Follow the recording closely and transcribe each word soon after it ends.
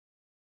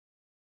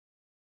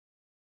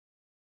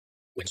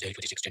Wednesday,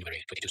 26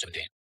 January,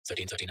 2270,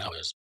 13:13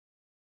 hours.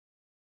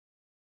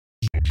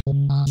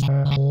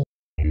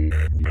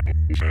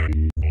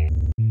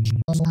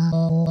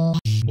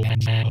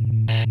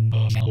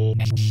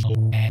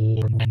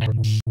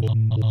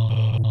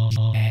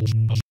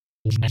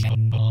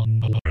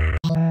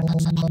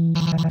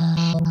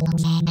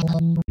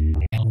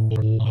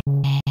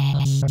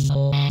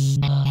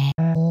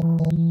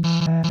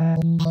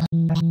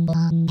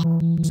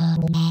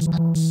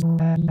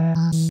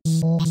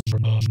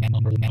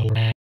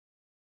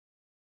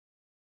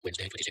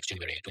 Wednesday, 26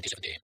 January,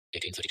 2070,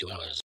 18:32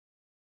 hours.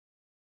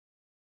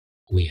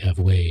 We have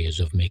ways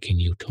of making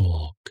you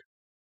talk.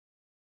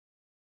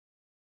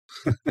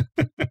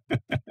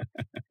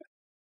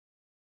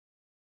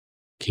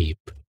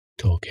 Keep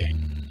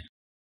talking.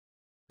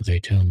 They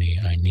tell me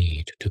I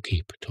need to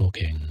keep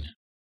talking,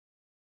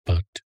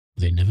 but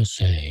they never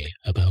say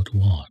about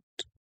what.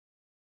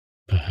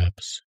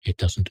 Perhaps it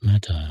doesn't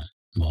matter.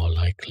 More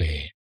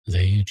likely,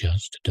 they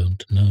just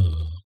don't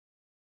know.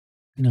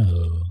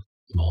 No,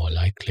 more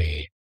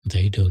likely,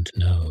 they don't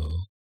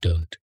know,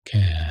 don't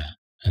care,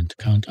 and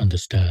can't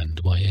understand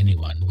why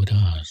anyone would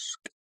ask.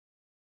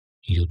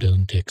 You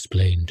don't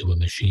explain to a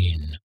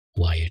machine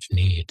why it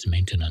needs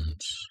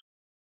maintenance.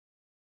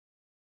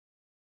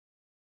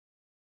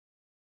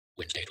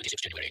 Wednesday,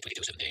 26 January,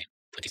 2270,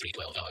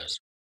 23:12 hours.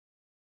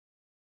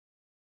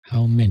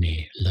 How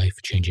many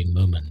life-changing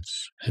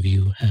moments have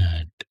you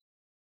had?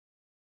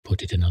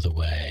 Put it another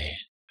way,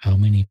 how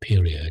many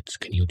periods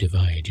can you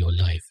divide your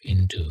life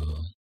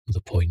into? The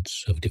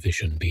points of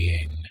division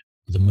being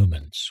the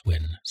moments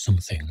when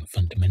something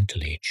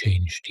fundamentally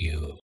changed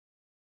you.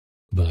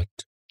 But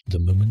the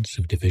moments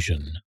of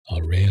division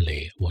are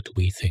rarely what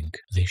we think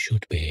they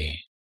should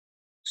be.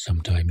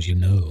 Sometimes you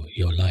know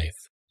your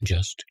life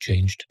just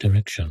changed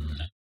direction,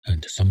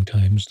 and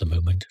sometimes the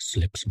moment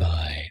slips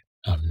by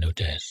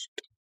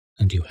unnoticed,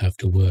 and you have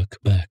to work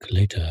back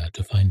later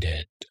to find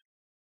it.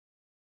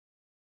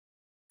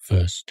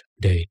 First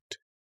date,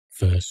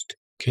 first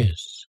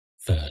kiss,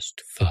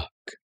 first fuck.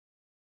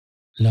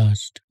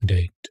 Last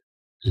date,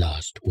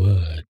 last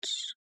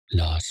words,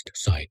 last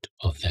sight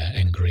of their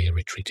angry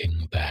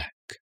retreating back.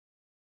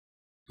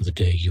 The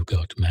day you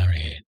got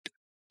married,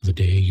 the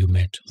day you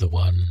met the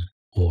one,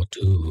 or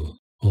two,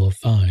 or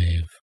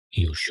five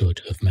you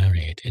should have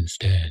married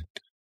instead.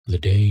 The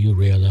day you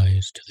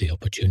realized the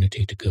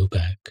opportunity to go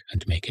back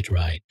and make it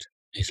right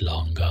is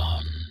long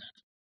gone,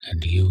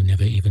 and you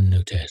never even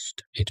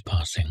noticed it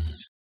passing.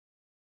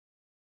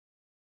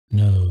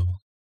 No,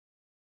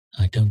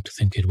 I don't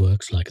think it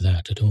works like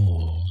that at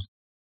all.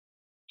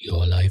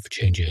 Your life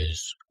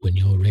changes when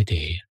you're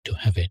ready to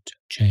have it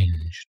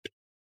changed.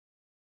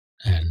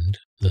 And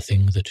the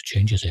thing that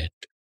changes it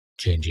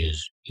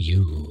changes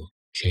you,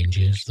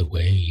 changes the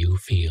way you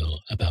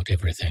feel about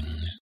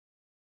everything.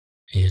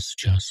 Is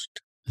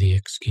just the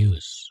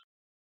excuse.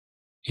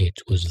 It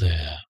was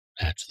there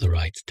at the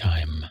right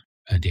time,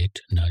 and it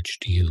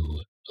nudged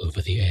you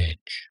over the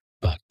edge,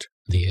 but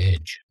the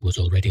edge was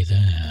already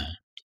there,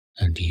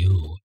 and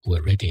you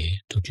were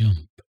ready to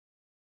jump.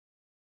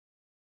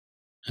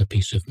 A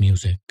piece of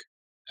music,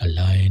 a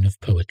line of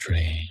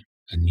poetry,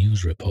 a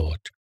news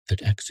report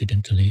that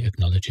accidentally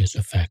acknowledges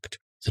a fact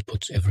that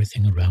puts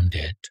everything around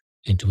it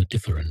into a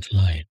different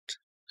light,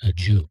 a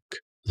juke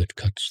that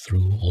cuts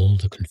through all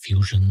the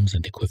confusions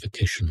and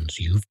equivocations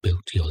you've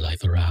built your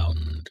life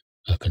around,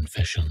 a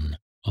confession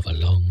of a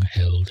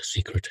long-held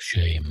secret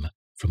shame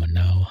from a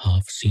now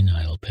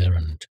half-senile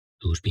parent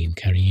who's been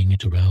carrying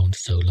it around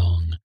so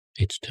long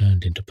it's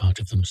turned into part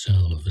of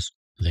themselves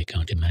they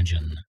can't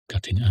imagine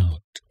cutting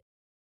out.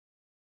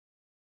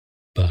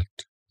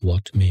 But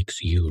what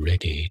makes you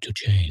ready to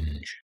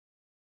change?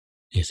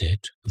 Is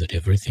it that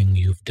everything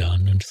you've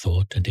done and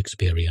thought and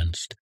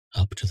experienced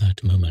up to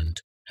that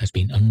moment has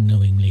been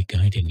unknowingly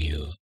guiding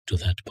you to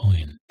that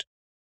point?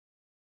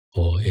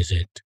 Or is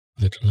it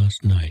that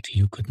last night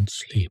you couldn't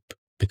sleep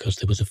because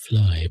there was a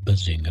fly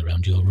buzzing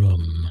around your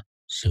room,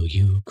 so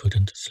you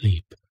couldn't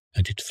sleep,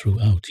 and it threw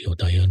out your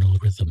diurnal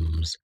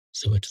rhythms,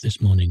 so at this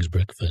morning's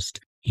breakfast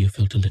you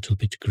felt a little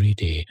bit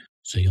greedy,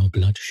 so your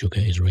blood sugar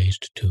is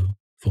raised to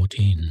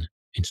 14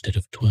 instead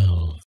of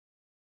 12.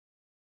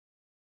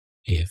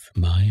 If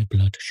my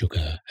blood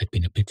sugar had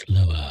been a bit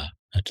lower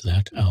at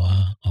that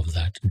hour of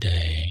that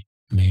day,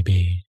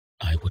 maybe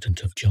I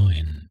wouldn't have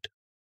joined.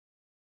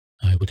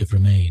 I would have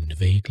remained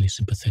vaguely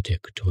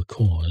sympathetic to a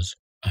cause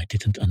I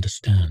didn't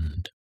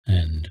understand,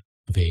 and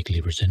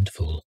vaguely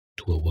resentful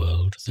to a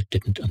world that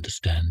didn't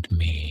understand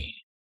me.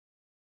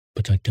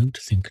 But I don't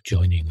think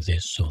joining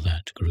this or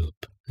that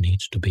group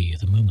needs to be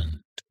the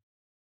moment.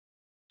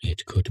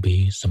 It could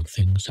be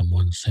something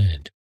someone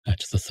said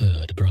at the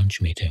third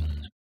branch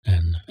meeting,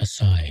 an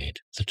aside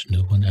that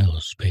no one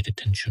else paid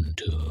attention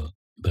to,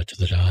 but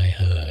that I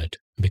heard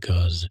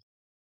because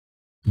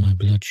my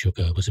blood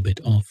sugar was a bit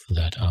off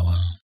that hour.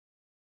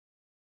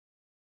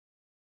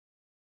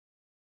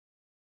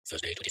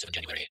 Thursday, 27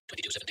 January,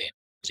 2270,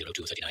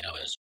 02:39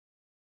 hours.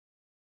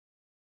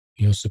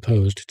 You're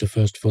supposed to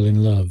first fall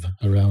in love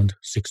around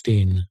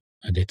 16,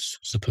 and it's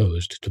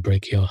supposed to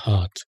break your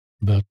heart,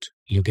 but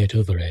you get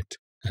over it,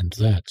 and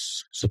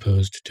that's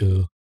supposed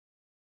to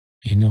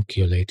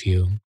inoculate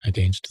you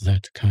against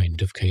that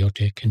kind of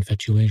chaotic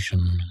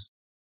infatuation.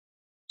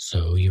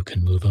 So you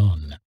can move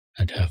on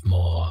and have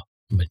more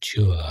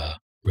mature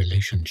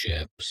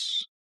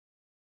relationships.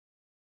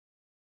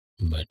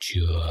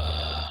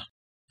 Mature.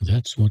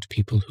 That's what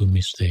people who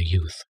miss their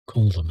youth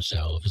call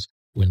themselves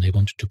when they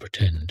want to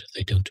pretend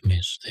they don't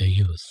miss their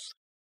youth.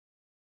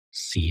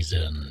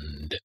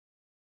 Seasoned.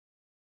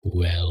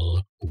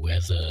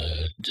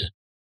 Well-weathered.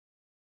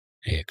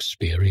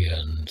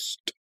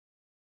 Experienced.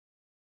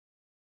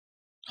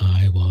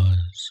 I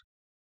was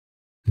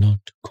not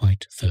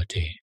quite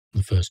 30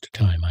 the first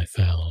time I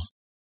fell.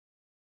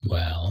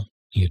 Well,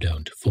 you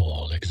don't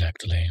fall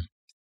exactly.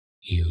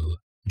 You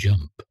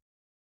jump.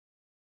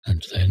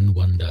 And then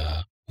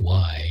wonder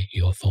why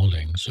you're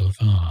falling so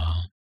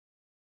far.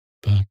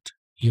 But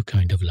you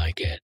kind of like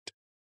it.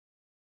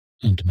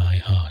 And my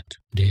heart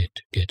did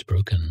get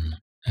broken,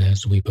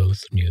 as we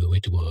both knew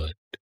it would.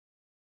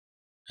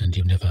 And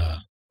you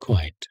never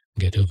quite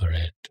get over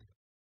it.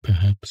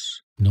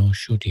 Perhaps nor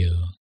should you.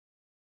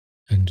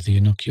 And the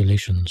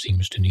inoculation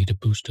seems to need a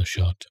booster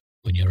shot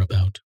when you're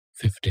about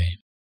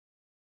 50.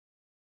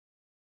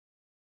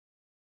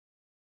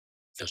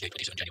 Thursday,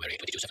 27 January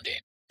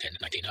 2270,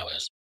 10:19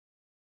 hours.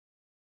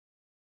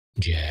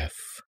 Jeff.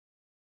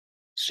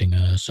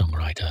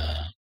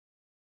 Singer-songwriter.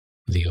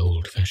 The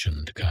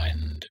old-fashioned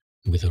kind,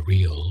 with a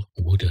real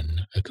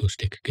wooden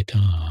acoustic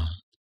guitar.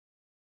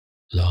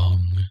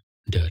 Long,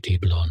 dirty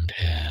blonde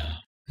hair,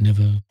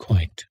 never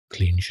quite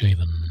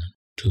clean-shaven.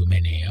 Too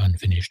many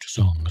unfinished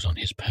songs on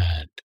his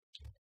pad,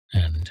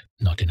 and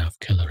not enough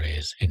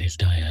calories in his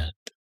diet.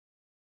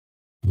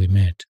 We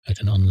met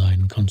at an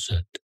online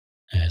concert,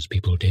 as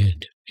people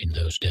did in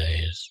those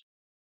days.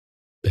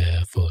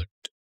 Barefoot,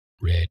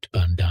 red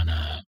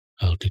bandana,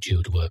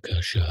 altitude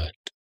worker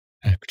shirt,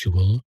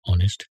 actual,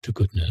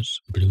 honest-to-goodness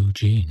blue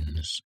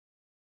jeans.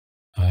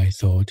 I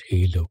thought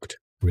he looked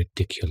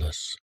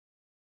ridiculous.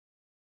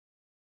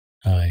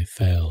 I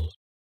fell.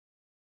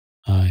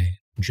 I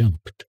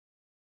jumped.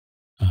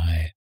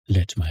 I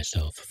let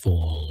myself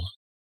fall,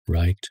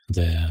 right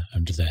there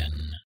and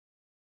then.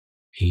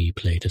 He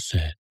played a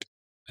set,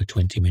 a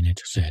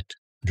 20-minute set,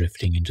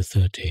 drifting into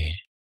 30.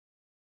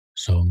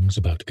 Songs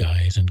about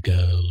guys and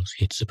girls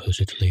he'd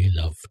supposedly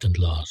loved and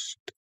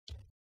lost,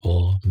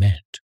 or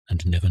met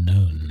and never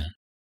known.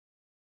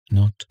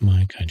 Not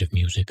my kind of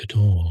music at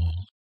all.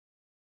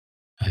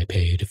 I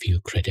paid a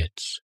few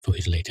credits for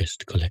his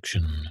latest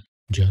collection,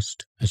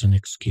 just as an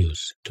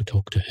excuse to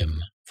talk to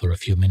him for a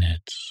few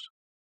minutes.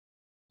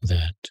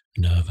 That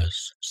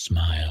nervous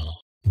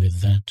smile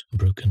with that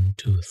broken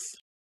tooth.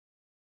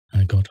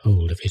 I got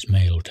hold of his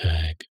mail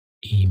tag,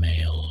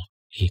 email,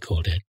 he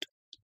called it.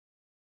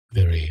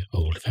 Very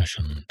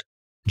old-fashioned,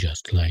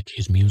 just like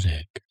his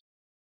music.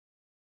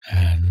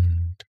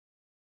 And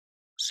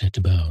set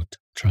about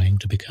trying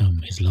to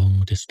become his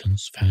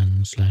long-distance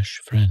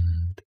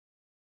fan/friend.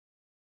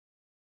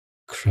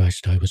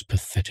 Christ, I was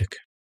pathetic.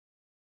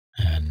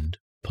 And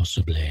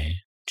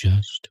possibly,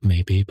 just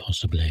maybe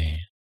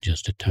possibly,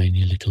 just a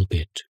tiny little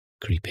bit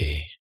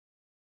creepy.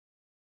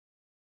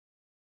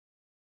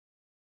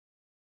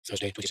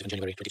 Thursday, 27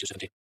 January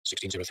 2270,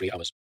 16:03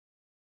 hours.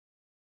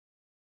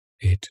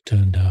 It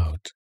turned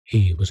out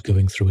he was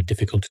going through a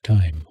difficult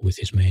time with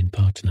his main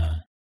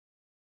partner.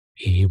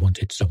 He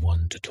wanted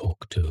someone to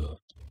talk to.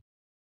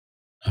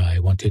 I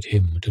wanted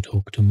him to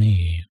talk to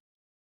me.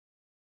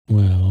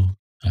 Well,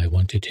 I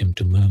wanted him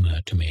to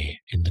murmur to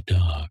me in the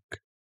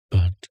dark,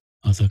 but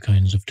other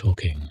kinds of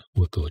talking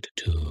were good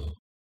too.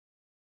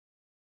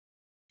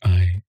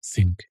 I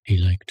think he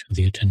liked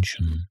the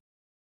attention.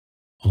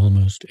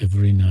 Almost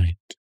every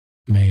night,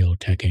 mail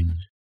tagging,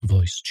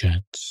 voice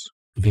chats,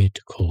 vid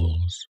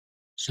calls.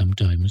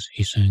 Sometimes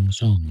he sang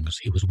songs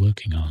he was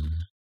working on.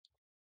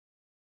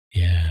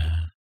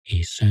 Yeah,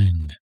 he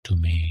sang to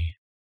me.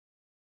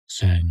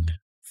 Sang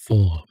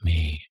for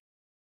me.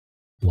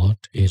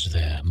 What is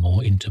there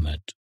more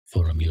intimate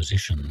for a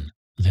musician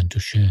than to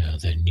share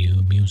their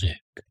new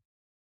music?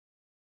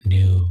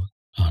 New,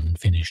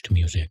 unfinished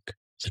music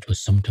that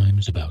was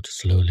sometimes about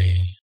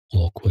slowly,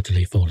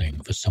 awkwardly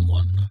falling for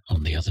someone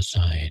on the other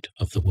side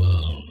of the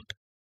world.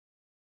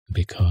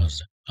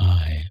 Because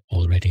I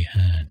already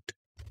had,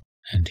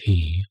 and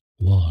he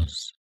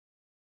was.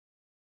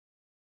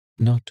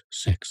 Not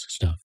sex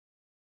stuff.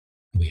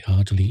 We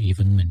hardly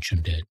even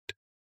mentioned it.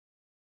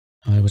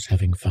 I was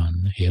having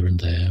fun here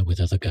and there with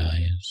other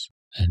guys,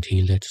 and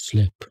he let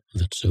slip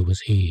that so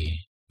was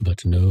he,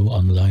 but no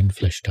online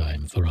flesh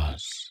time for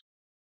us.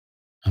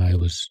 I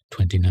was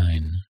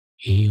 29,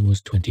 he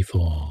was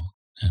 24,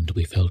 and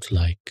we felt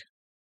like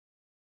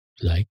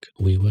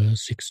we were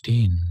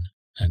 16,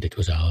 and it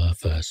was our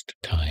first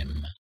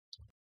time,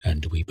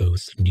 and we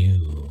both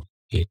knew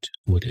it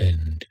would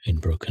end in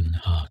broken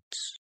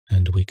hearts,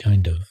 and we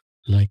kind of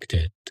liked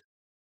it.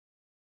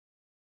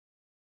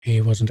 He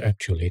wasn't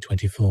actually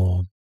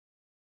 24.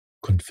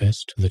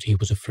 Confessed that he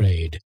was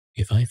afraid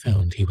if I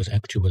found he was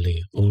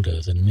actually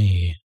older than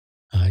me,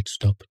 I'd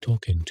stop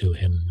talking to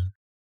him.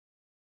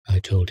 I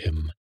told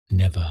him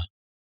never.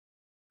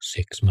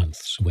 6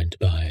 months went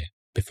by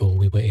before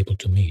we were able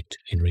to meet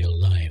in real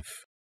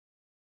life.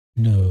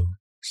 No,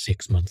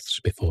 6 months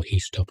before he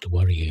stopped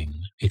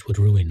worrying it would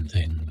ruin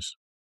things.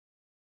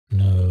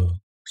 No,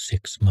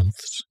 6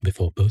 months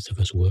before both of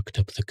us worked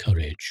up the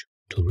courage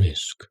to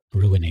risk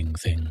ruining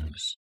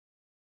things.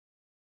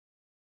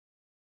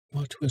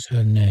 What was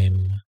her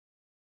name?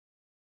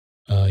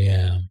 Oh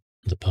yeah,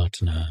 the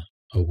partner,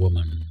 a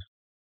woman.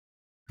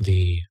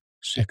 The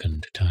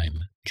second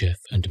time Jeff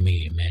and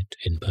me met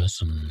in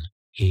person,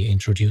 he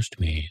introduced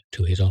me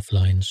to his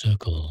offline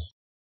circle.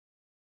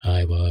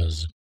 I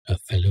was a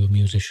fellow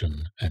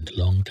musician and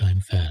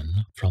longtime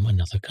fan from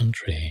another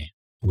country,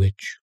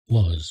 which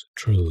was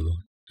true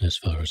as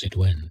far as it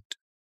went.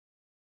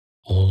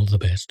 All the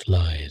best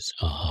lies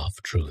are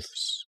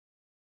half-truths.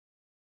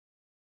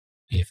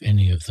 If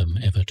any of them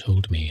ever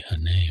told me her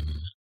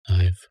name,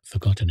 I've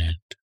forgotten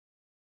it.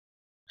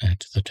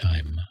 At the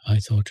time, I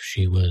thought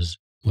she was,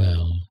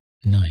 well,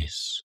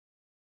 nice.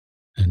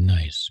 A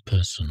nice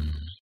person,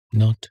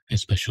 not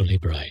especially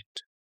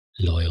bright,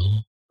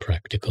 loyal,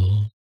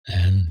 practical,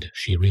 and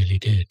she really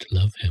did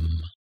love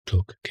him,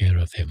 took care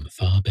of him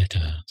far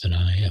better than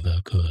I ever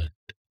could.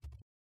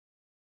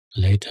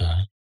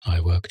 Later,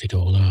 I worked it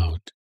all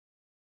out.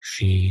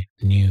 She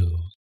knew.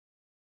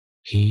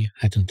 He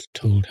hadn't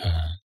told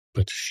her,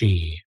 but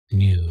she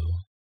knew,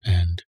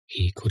 and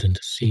he couldn't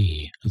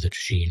see that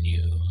she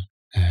knew,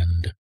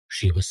 and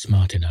she was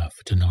smart enough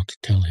to not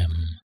tell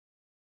him.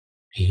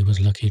 He was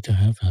lucky to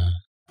have her.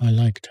 I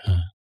liked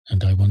her,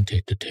 and I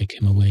wanted to take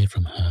him away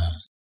from her.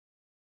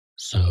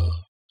 So,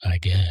 I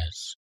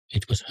guess,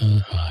 it was her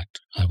heart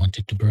I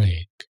wanted to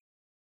break.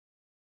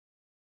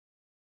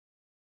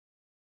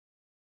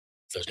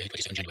 Thursday,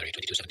 27 January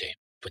 2270,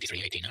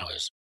 23:18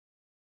 hours.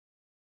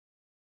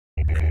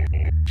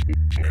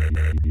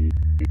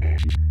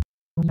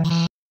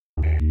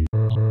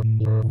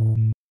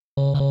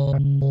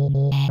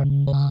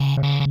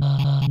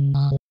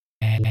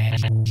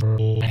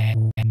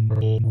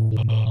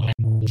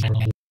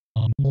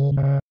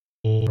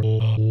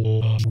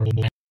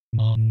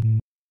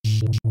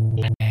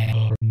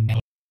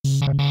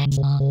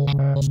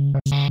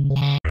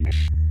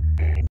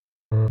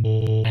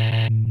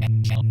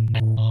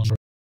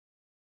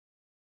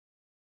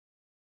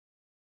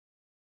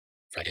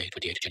 Friday,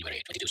 28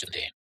 January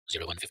 2270,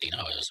 01:15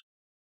 hours.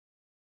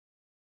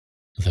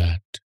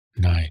 That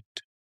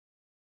night,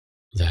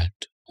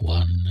 that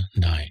one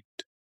night,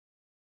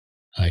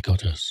 I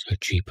got us a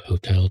cheap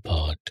hotel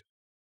pod.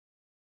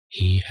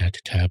 He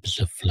had tabs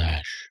of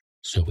flash,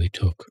 so we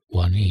took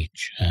one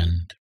each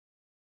and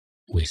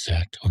we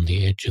sat on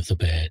the edge of the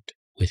bed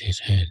with his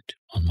head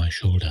on my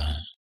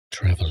shoulder,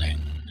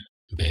 traveling,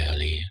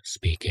 barely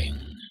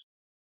speaking.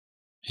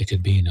 It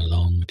had been a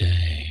long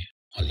day,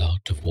 a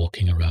lot of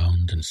walking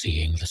around and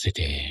seeing the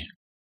city.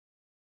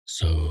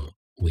 So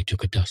we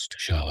took a dust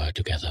shower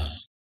together.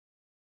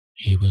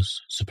 He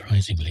was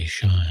surprisingly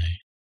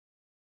shy.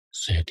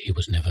 Said he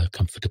was never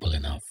comfortable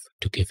enough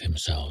to give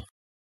himself.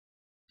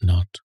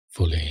 Not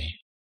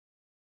fully.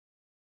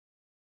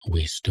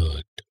 We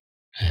stood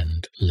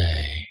and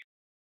lay,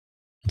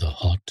 the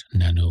hot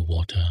nano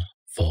water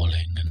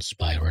falling and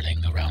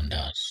spiraling around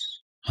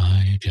us.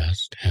 I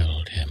just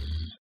held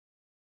him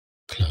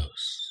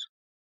close.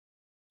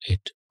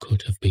 It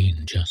could have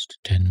been just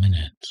 10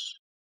 minutes,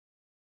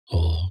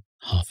 or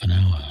half an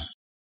hour,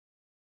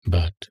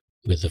 but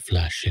with the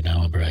flash in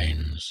our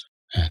brains,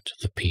 at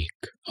the peak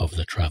of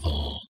the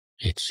travel,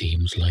 it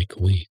seems like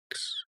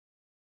weeks.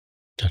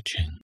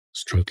 Touching,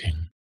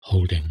 stroking,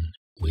 holding,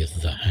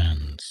 with the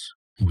hands,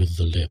 with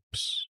the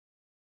lips,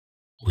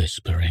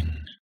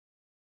 whispering.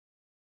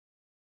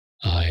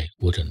 I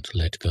wouldn't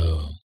let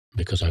go,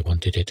 because I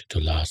wanted it to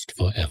last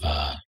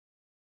forever.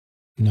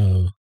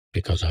 No,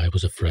 because I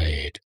was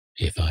afraid,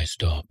 if I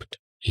stopped,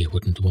 he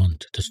wouldn't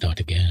want to start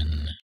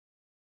again.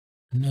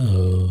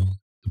 No,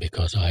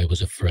 because I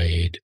was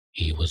afraid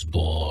he was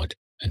bored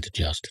and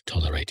just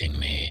tolerating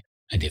me,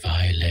 and if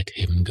I let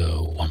him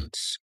go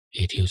once,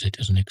 he'd use it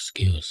as an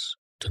excuse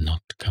to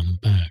not come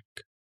back.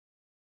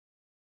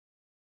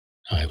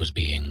 I was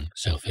being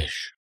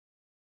selfish.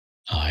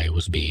 I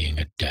was being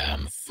a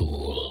damn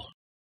fool.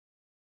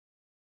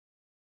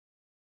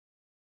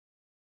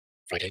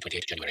 Friday,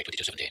 28 January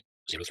 2270,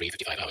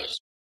 03:55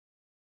 hours.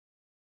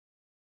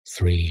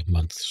 3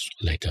 months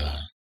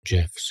later,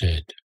 Jeff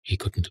said he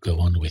couldn't go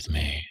on with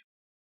me.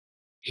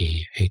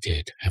 He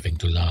hated having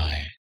to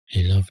lie.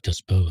 He loved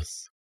us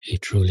both. He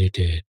truly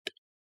did.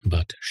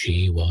 But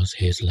she was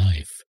his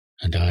life,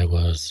 and I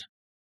was...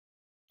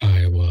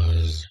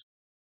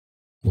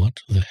 What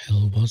the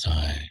hell was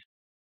I?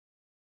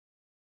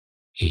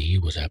 He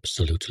was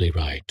absolutely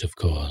right, of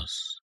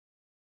course.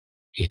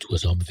 It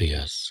was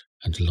obvious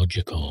and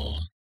logical.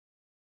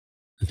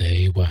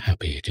 They were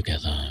happy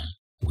together,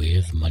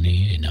 with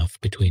money enough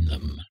between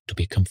them to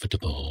be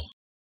comfortable.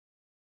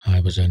 I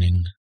was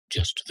earning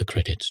just the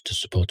credits to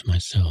support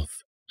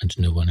myself and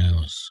no one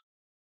else.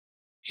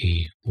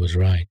 He was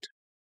right.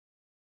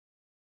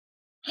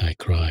 I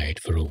cried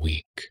for a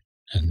week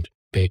and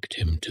begged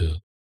him to,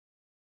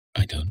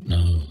 I don't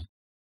know,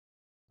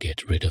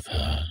 get rid of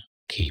her,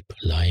 keep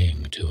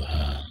lying to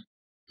her,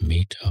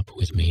 meet up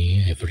with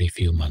me every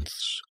few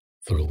months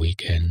for a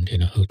weekend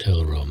in a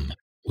hotel room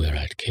where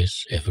I'd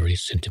kiss every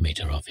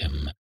centimetre of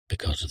him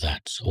because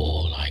that's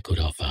all I could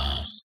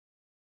offer.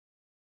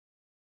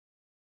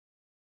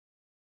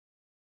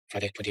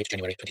 Friday, 28th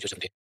January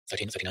 2270,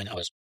 13:39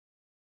 hours.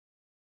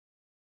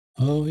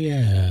 Oh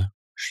yeah,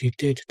 she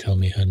did tell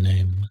me her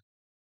name.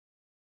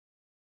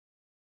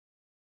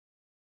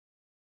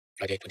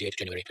 Friday, 28th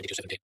January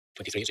 2270,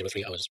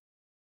 23:03 hours.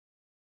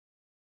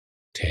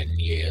 10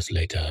 years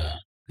later,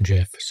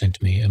 Jeff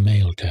sent me a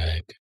mail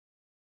tag.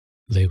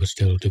 They were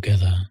still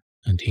together,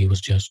 and he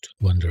was just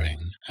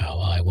wondering how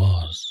I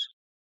was.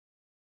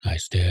 I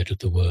stared at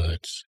the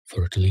words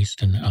for at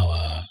least an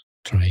hour,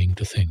 trying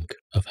to think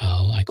of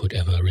how I could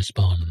ever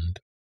respond.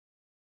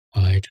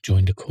 I'd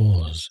joined a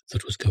cause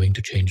that was going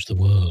to change the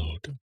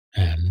world,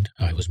 and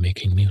I was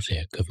making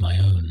music of my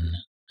own,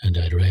 and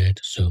I'd read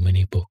so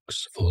many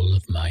books full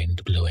of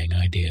mind-blowing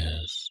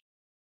ideas.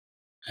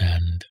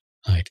 And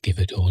I'd give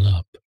it all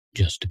up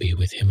just to be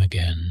with him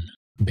again,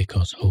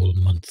 because whole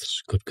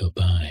months could go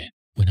by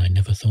when I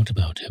never thought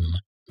about him,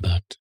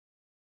 but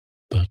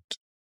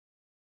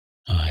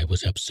I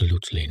was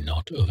absolutely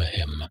not over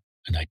him,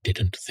 and I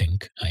didn't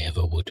think I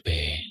ever would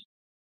be.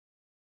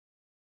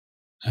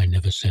 I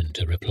never sent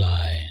a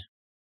reply.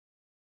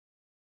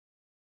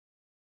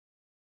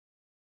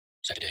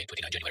 Saturday,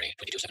 29 January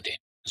 2270,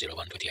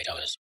 01:28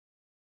 hours.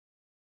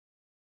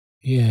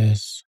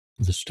 Yes,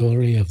 the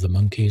story of the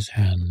monkey's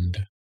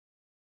hand.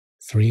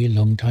 3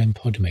 long-time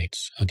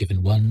podmates are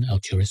given one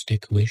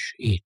altruistic wish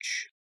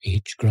each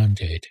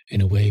granted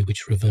in a way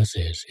which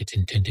reverses its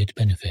intended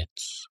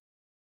benefits.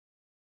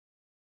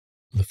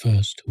 The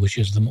first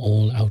wishes them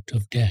all out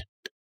of debt,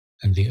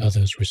 and the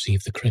others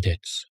receive the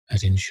credits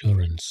as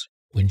insurance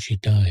when she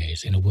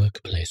dies in a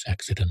workplace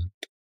accident.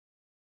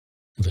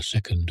 The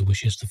second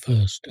wishes the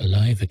first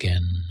alive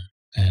again,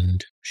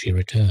 and she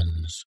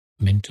returns,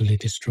 mentally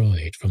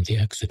destroyed from the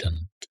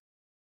accident.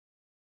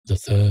 The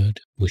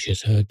third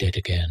wishes her dead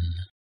again,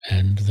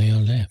 and they are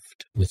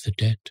left with the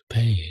debt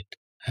paid,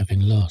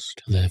 having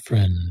lost their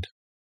friend.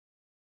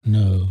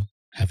 No,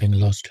 having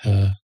lost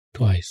her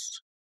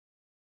twice.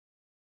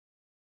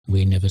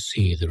 We never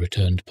see the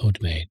returned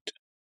podmate.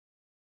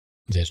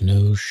 There's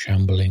no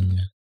shambling,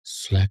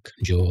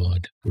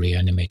 slack-jawed,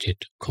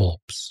 reanimated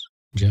corpse,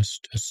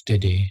 just a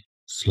steady,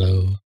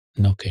 slow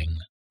knocking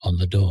on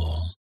the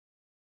door.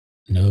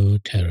 No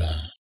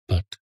terror,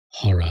 but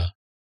horror.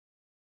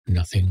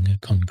 Nothing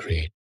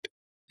concrete,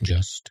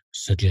 just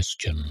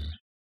suggestion.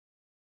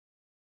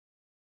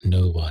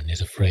 No one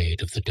is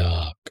afraid of the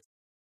dark.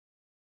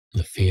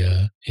 The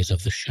fear is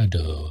of the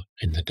shadow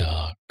in the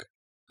dark,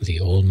 the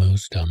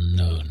almost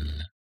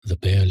unknown, the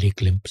barely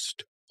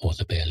glimpsed or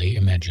the barely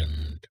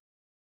imagined.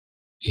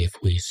 If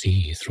we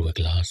see through a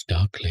glass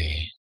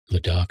darkly,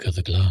 the darker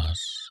the glass,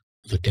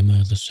 the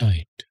dimmer the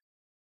sight.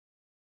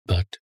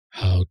 But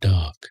how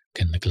dark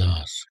can the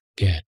glass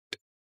get?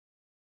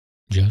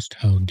 Just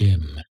how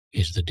dim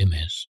is the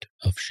dimmest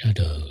of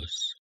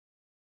shadows?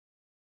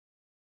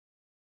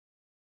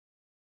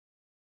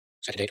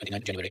 Saturday,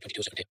 29 January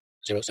 2270,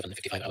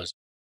 07:55 hours.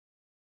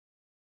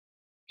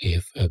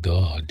 If a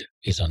God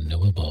is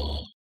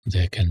unknowable,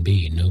 there can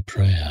be no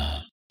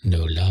prayer,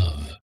 no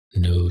love,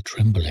 no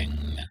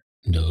trembling,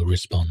 no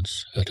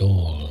response at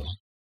all.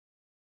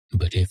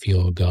 But if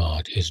your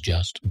God is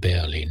just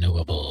barely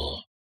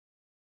knowable,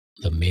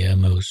 the mere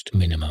most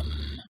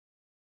minimum,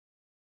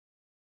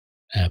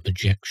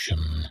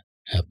 abjection,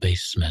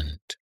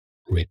 abasement,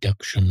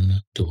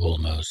 reduction to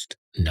almost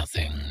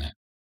nothing.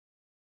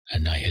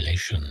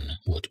 Annihilation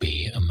would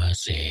be a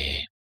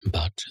mercy,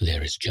 but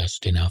there is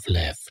just enough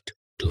left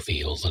to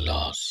feel the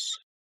loss.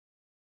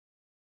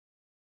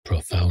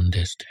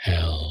 Profoundest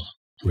hell,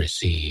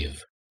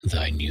 receive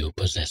thy new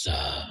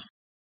possessor.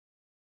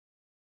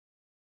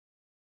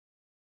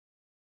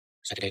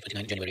 Saturday,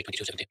 29 January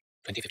 2270,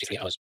 20:53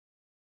 hours.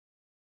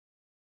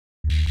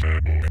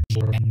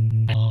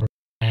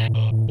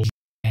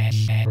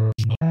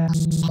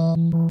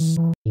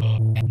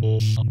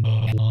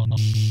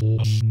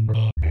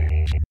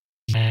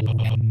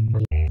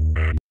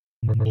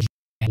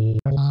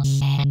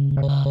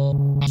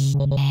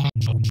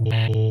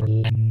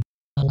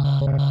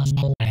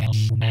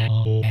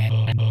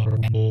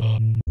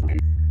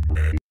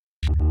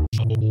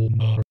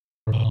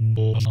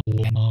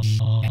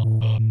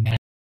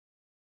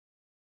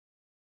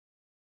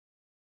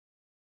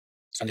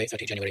 Sunday,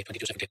 30 January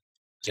 2270,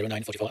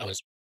 09:44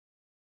 hours.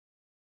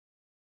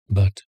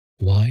 But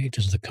why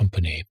does the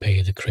company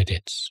pay the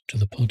credits to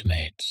the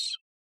podmates?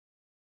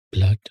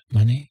 Blood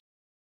money?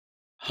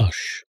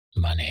 Hush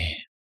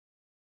money.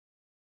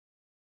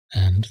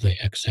 And they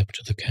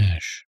accept the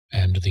cash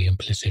and the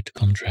implicit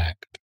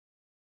contract.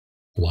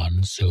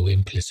 One so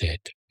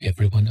implicit,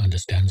 everyone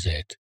understands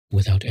it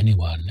without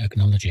anyone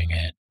acknowledging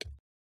it.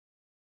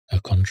 A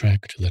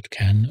contract that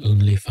can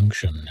only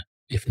function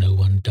if no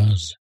one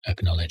does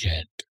acknowledge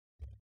it.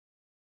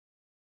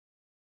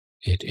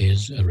 It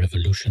is a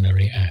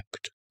revolutionary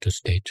act to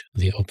state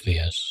the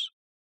obvious.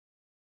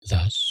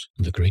 Thus,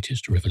 the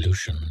greatest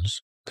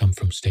revolutions come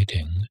from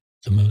stating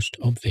the most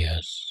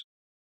obvious.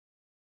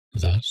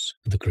 Thus,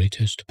 the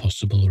greatest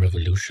possible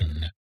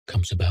revolution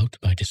comes about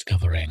by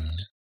discovering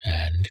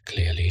and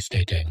clearly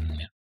stating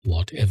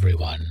what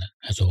everyone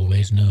has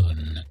always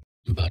known,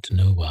 but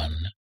no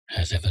one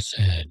has ever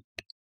said.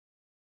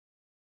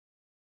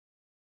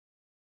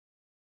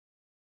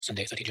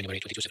 Sunday, 30 January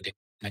 2270,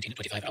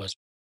 1925 hours.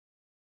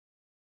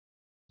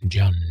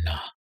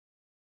 Jannah.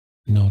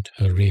 Not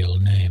her real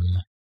name.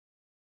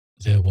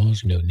 There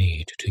was no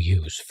need to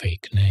use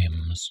fake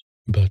names,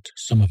 but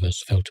some of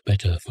us felt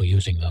better for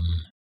using them.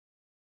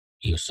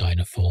 You sign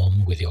a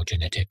form with your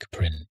genetic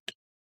print.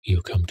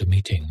 You come to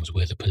meetings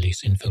where the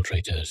police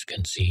infiltrators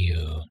can see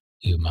you.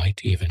 You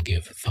might even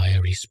give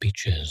fiery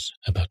speeches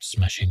about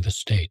smashing the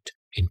state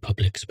in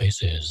public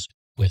spaces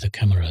where the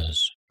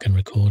cameras can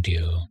record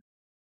you.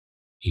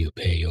 You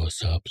pay your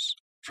subs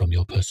from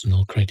your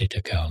personal credit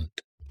account.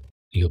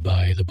 You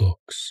buy the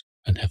books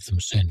and have them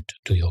sent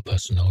to your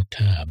personal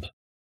tab.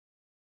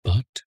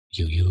 But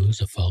you use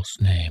a false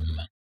name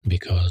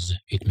because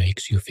it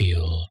makes you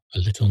feel a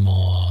little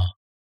more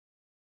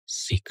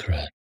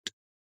secret,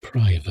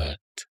 private,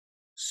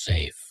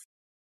 safe.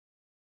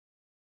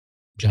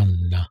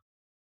 Jannah.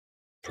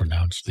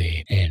 Pronounce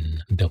the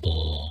N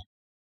double.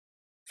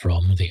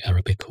 From the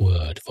Arabic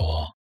word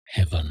for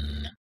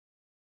heaven.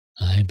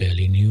 I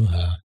barely knew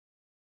her.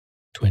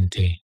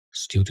 20,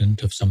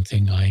 student of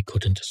something I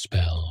couldn't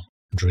spell,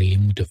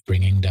 dreamed of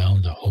bringing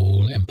down the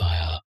whole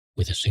empire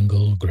with a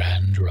single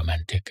grand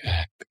romantic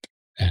act,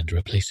 and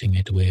replacing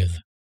it with,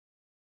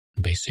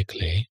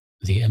 basically,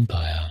 the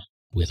empire,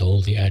 with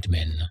all the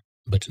admin,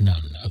 but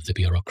none of the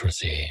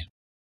bureaucracy.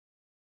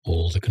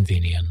 All the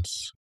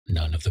convenience,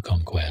 none of the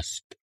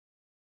conquest.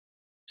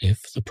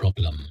 If the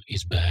problem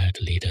is bad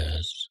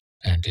leaders,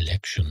 and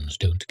elections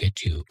don't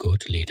get you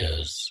good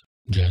leaders,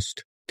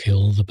 just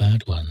kill the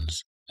bad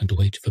ones and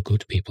wait for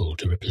good people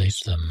to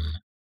replace them.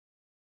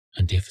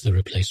 And if the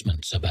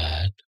replacements are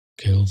bad,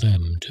 kill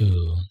them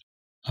too,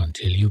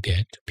 until you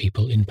get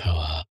people in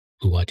power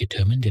who are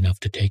determined enough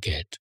to take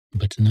it,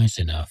 but nice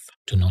enough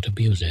to not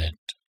abuse it.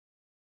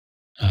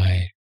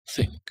 I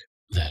think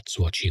that's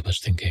what she was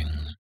thinking.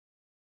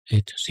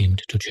 It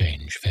seemed to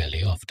change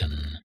fairly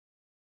often.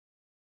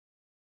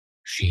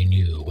 She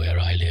knew where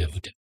I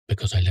lived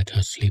because I let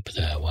her sleep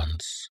there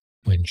once,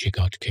 when she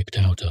got kicked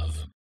out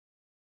of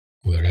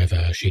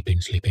wherever she'd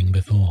been sleeping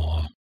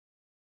before.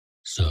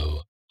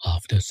 So,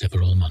 after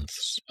several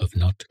months of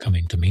not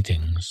coming to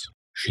meetings,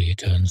 she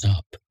turns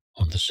up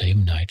on the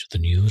same night the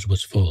news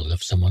was full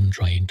of someone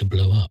trying to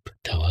blow up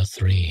Tower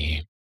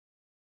 3.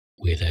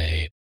 With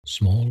a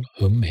small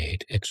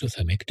homemade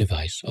exothermic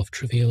device of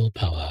trivial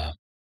power,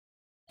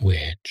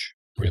 which,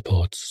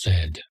 reports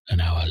said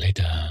an hour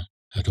later,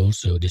 had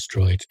also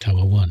destroyed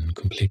Tower 1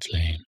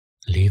 completely,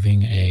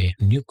 leaving a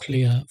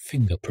nuclear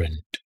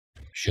fingerprint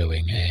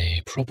showing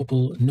a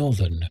probable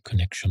northern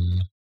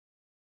connection.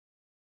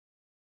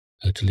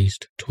 At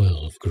least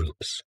 12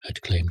 groups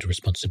had claimed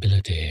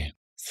responsibility,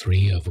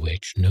 3 of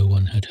which no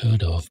one had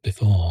heard of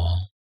before,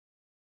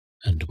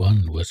 and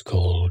one was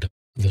called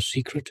the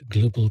Secret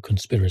Global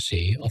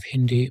Conspiracy of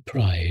Hindi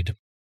Pride,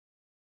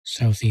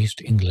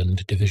 Southeast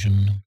England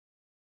Division.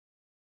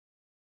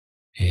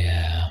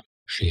 Yeah,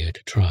 she had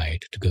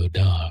tried to go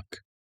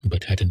dark,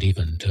 but hadn't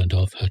even turned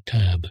off her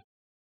tab.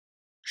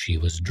 She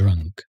was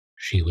drunk,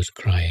 she was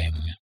crying,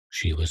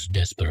 she was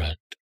desperate.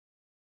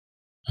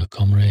 A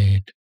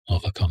comrade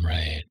of a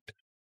comrade.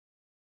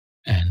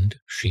 And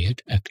she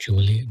had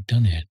actually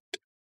done it.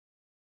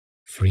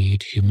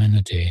 Freed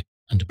humanity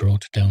and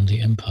brought down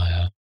the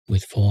empire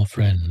with 4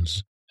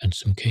 friends and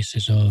some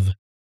cases of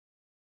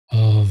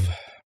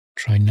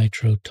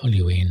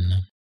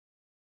trinitrotoluene.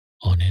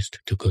 Honest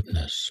to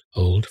goodness,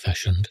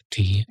 old-fashioned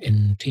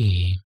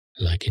TNT,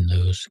 like in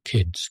those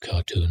kids'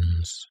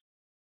 cartoons.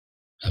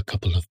 A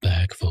couple of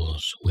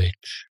bagfuls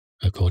which,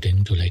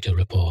 according to later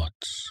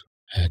reports,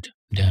 had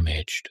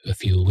damaged a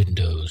few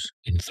windows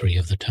in 3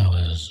 of the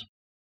towers.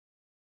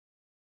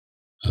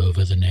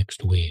 Over the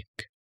next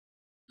week,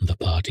 the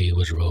party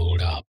was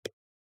rolled up.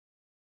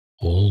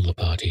 All the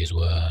parties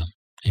were,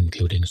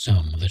 including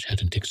some that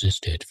hadn't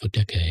existed for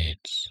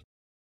decades.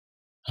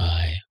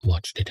 I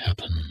watched it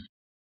happen,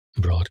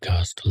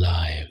 broadcast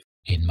live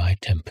in my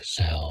temp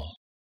cell.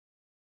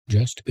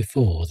 Just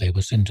before they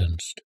were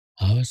sentenced,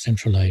 our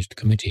centralized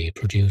committee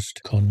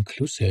produced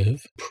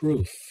conclusive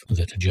proof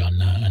that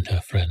Jannah and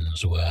her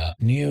friends were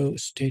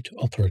neo-state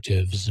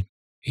operatives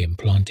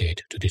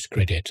implanted to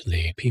discredit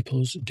the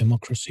People's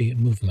Democracy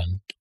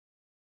Movement.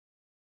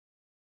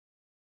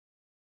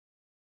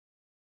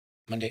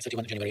 Monday,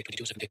 31 January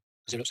 2270,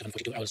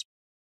 0742 hours.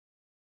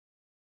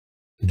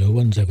 No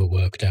one's ever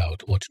worked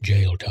out what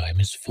jail time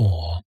is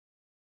for.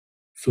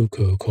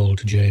 Foucault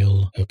called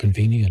jail a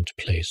convenient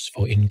place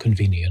for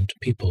inconvenient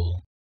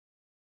people.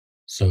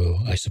 So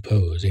I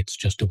suppose it's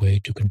just a way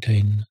to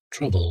contain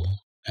trouble,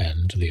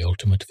 and the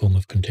ultimate form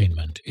of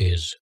containment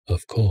is,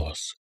 of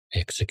course,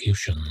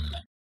 execution.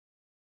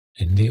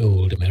 In the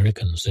old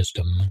American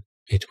system,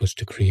 it was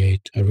to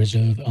create a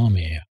reserve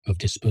army of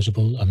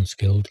disposable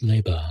unskilled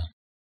labor,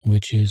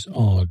 which is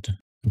odd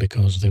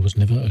because there was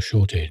never a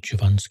shortage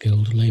of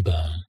unskilled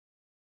labor.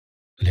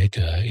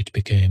 Later, it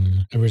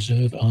became a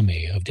reserve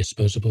army of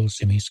disposable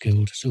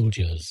semi-skilled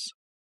soldiers,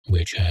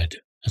 which had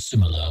a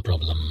similar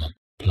problem.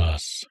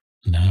 Plus,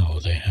 now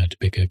they had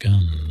bigger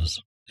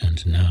guns,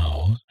 and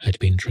now had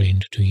been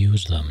trained to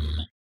use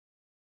them.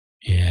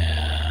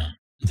 Yeah,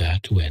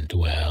 that went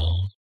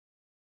well.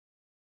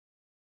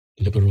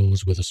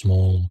 Liberals with a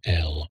small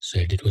L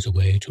said it was a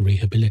way to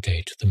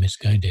rehabilitate the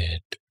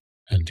misguided,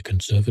 and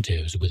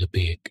conservatives with a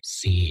big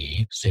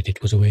C said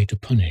it was a way to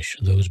punish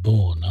those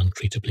born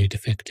untreatably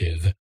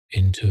defective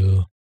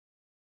into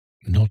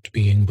not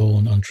being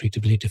born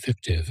untreatably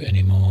defective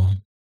anymore.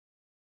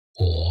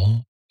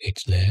 Or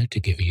it's there to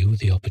give you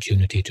the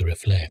opportunity to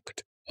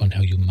reflect on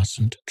how you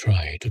mustn't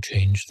try to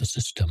change the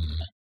system,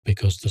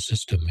 because the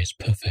system is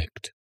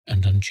perfect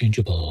and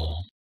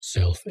unchangeable,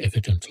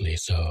 self-evidently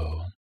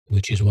so,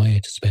 which is why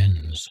it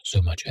spends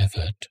so much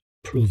effort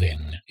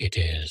proving it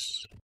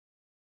is.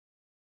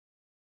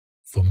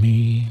 For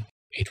me,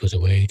 it was a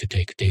way to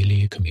take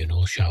daily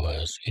communal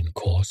showers in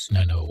coarse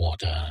nano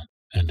water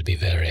and be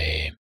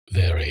very,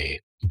 very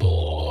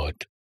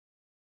bored.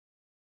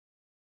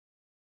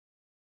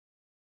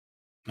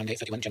 Monday,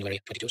 31 January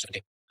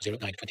 2270,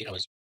 09:20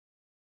 hours.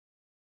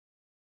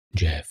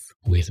 Jeff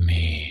with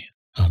me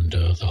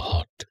under the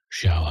hot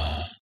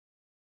shower.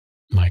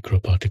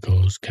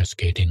 Microparticles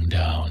cascading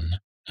down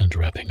and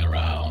wrapping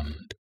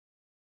around.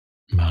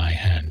 My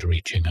hand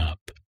reaching up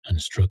and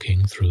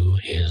stroking through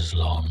his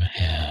long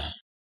hair.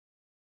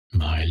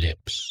 My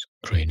lips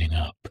craning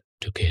up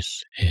to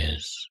kiss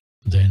his,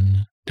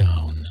 then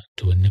down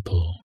to a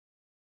nipple.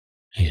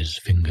 His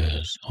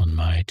fingers on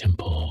my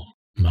temple,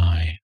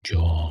 my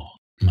jaw,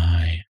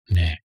 my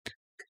neck.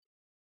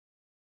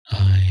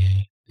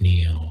 I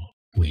kneel.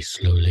 We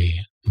slowly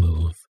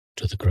move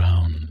to the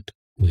ground.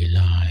 We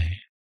lie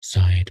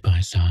side by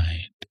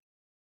side.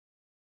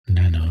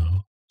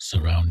 Nano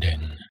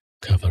surrounding,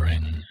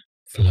 covering,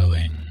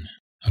 flowing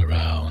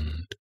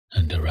around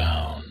and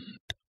around.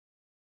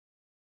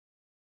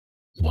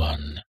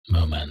 One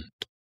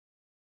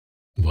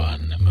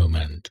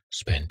moment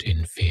spent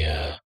in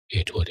fear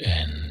it would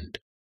end.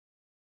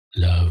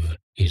 Love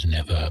is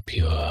never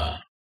pure.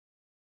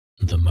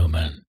 The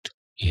moment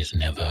is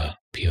never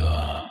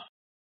pure.